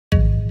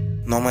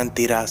No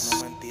mentirás,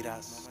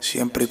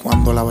 siempre y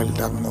cuando la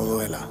verdad no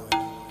duela.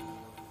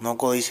 no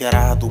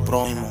codiciarás a tu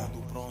prójimo,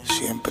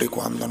 Siempre y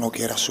cuando no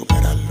quieras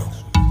superarlo.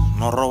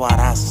 no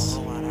robarás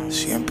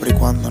Siempre y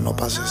cuando no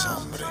pases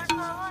hambre.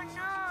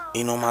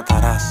 y no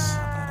matarás.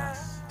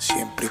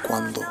 Siempre y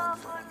cuando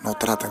no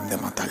traten de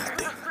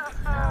matarte.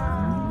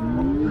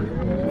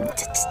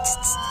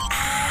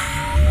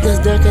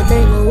 Desde que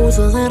tengo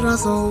uso de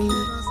razón,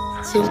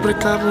 siempre he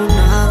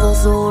caminado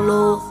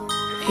solo.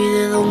 Y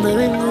de donde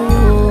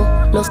vengo,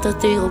 los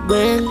testigos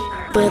ven,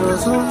 pero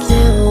son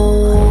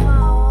ciegos.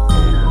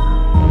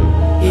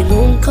 Y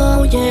nunca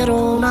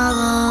oyeron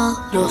nada,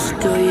 los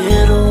que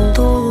oyeron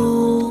todo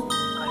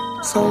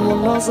somos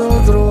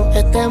nosotros,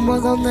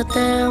 estemos donde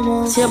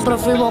estemos. Siempre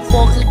fuimos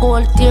pocos y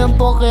con el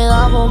tiempo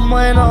quedamos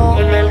menos.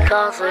 En el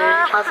case,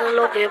 hace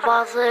lo que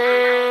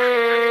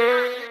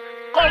pase.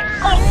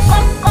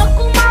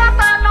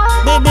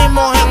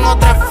 Vivimos en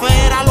otra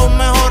esfera, los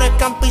mejores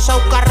que han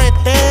pisado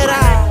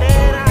carretera.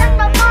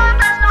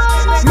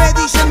 Me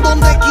dicen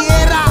donde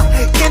quiera,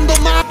 Kendo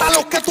mata a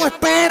los que tú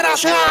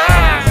esperas.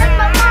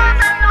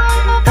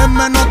 En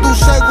menos de un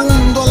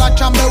segundo la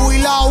chambeo y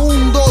la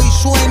hundo y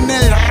suena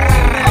el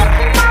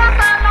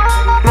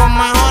Los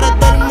mejores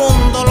del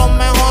mundo, los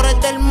mejores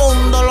del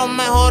mundo, los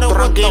mejores.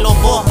 Tranquilo,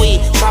 Bobby,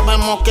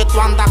 sabemos que tú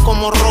andas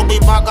como Robbie,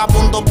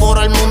 vagabundo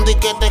por el mundo y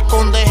que te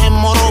escondes en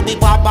Morobi,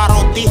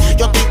 Babarotti.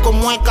 Yo estoy con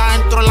mueca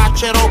dentro de la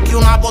Cherokee,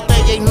 una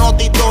botella y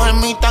dos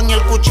emitan y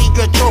el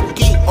cuchillo es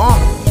Chucky.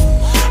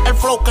 El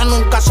flow que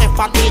nunca se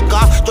fatiga.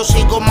 Yo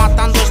sigo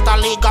matando esta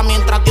liga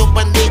mientras Dios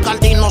bendiga al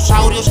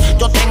dinosaurios.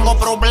 Yo tengo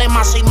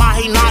problemas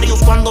imaginarios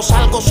cuando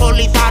salgo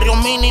solitario.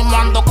 Mínimo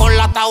ando con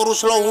la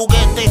Taurus, los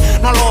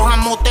juguetes. No los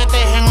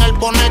amotetes en el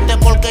bonete,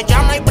 porque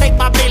ya no hay break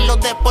para abrirlos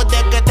después de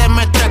que te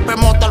me trepe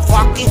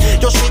motherfucking.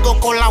 Yo sigo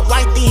con la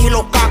whitey y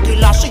los kakis.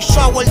 La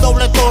Sisao, el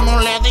doble tono,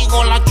 le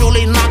digo la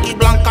Chulinaki,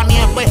 Blanca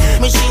Nieve.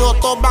 Mis hijos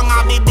todos van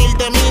a vivir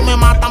de mí, me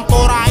matan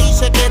por ahí.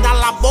 Se quedan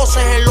las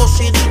voces en los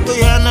CD, estoy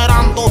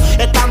generando.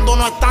 Estando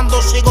no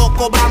estando, sigo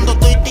cobrando.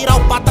 Estoy tirado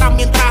para atrás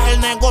mientras el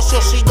negocio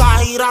siga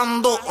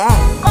girando.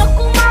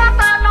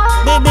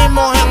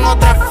 Vivimos en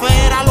otra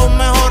esfera, los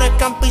mejores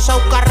que han pisado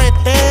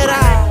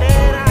carretera.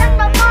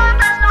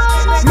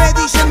 Me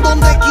dicen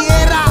donde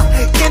quiera,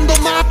 Kendo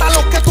mata a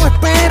los que tú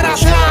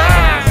esperas.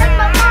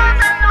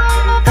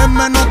 En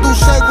menos de un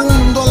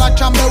segundo la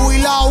chambeo y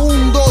la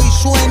hundo y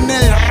suena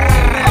el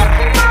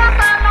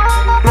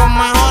Los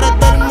mejores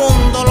del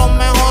mundo, los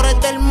mejores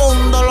del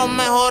mundo, los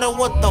mejores,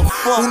 what the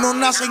fuck. Unos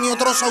nacen y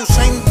otros se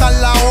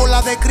ausentan. La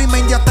ola de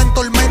crimen ya está en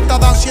tormenta.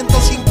 Dan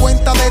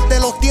 150 desde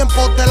los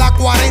tiempos de la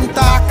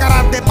 40.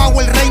 Caras de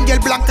Power Ranger,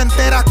 blanca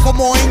enteras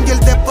como Angel.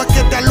 Después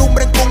que te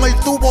alumbren con el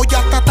tubo ya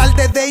está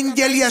tarde de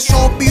Angel. Y es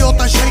obvio,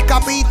 tercer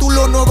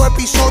capítulo, nuevo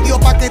episodio.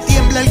 Pa' que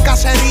tiemble el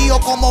caserío.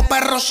 Como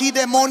perros y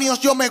demonios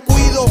yo me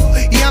cuido.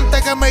 Y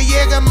antes que me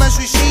lleguen me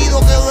suicido.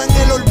 Quedo en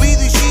el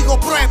olvido y sigo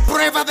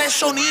prueba de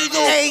sonido.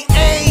 Ey,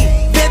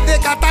 ey, desde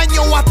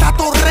Cataño hasta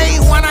Torrey,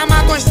 Juana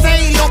Mato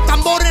Stay. Los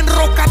tambores en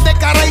rocas de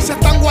Caray se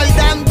están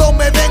guardando.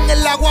 Me ven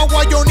en la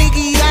guagua Johnny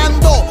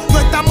guiando. No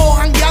estamos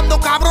jangueando,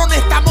 cabrón,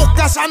 estamos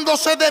cazando.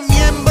 Se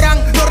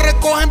desmiembran, no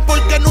recogen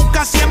porque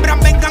nunca siembran.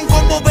 Vengan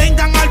como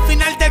vengan, al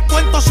final del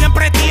cuento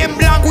siempre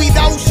tiemblan.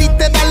 Cuidado si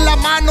te dan la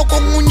mano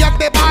con uñas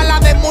de bala.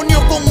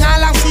 Demonios con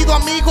alas, han sido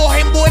amigos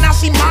en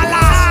buenas y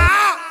malas.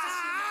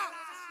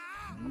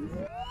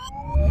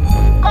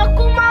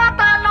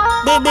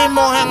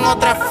 Vivimos en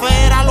otra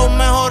esfera, los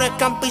mejores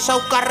que han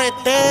pisado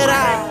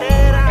carretera.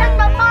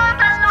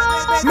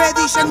 Me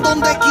dicen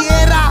donde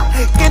quiera,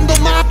 Kendo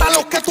mata a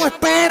los que tú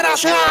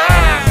esperas.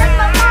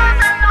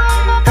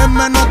 En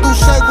menos de un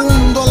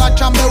segundo la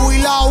chambeo y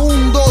la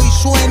hundo y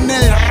suena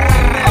el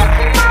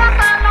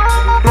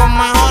Los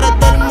mejores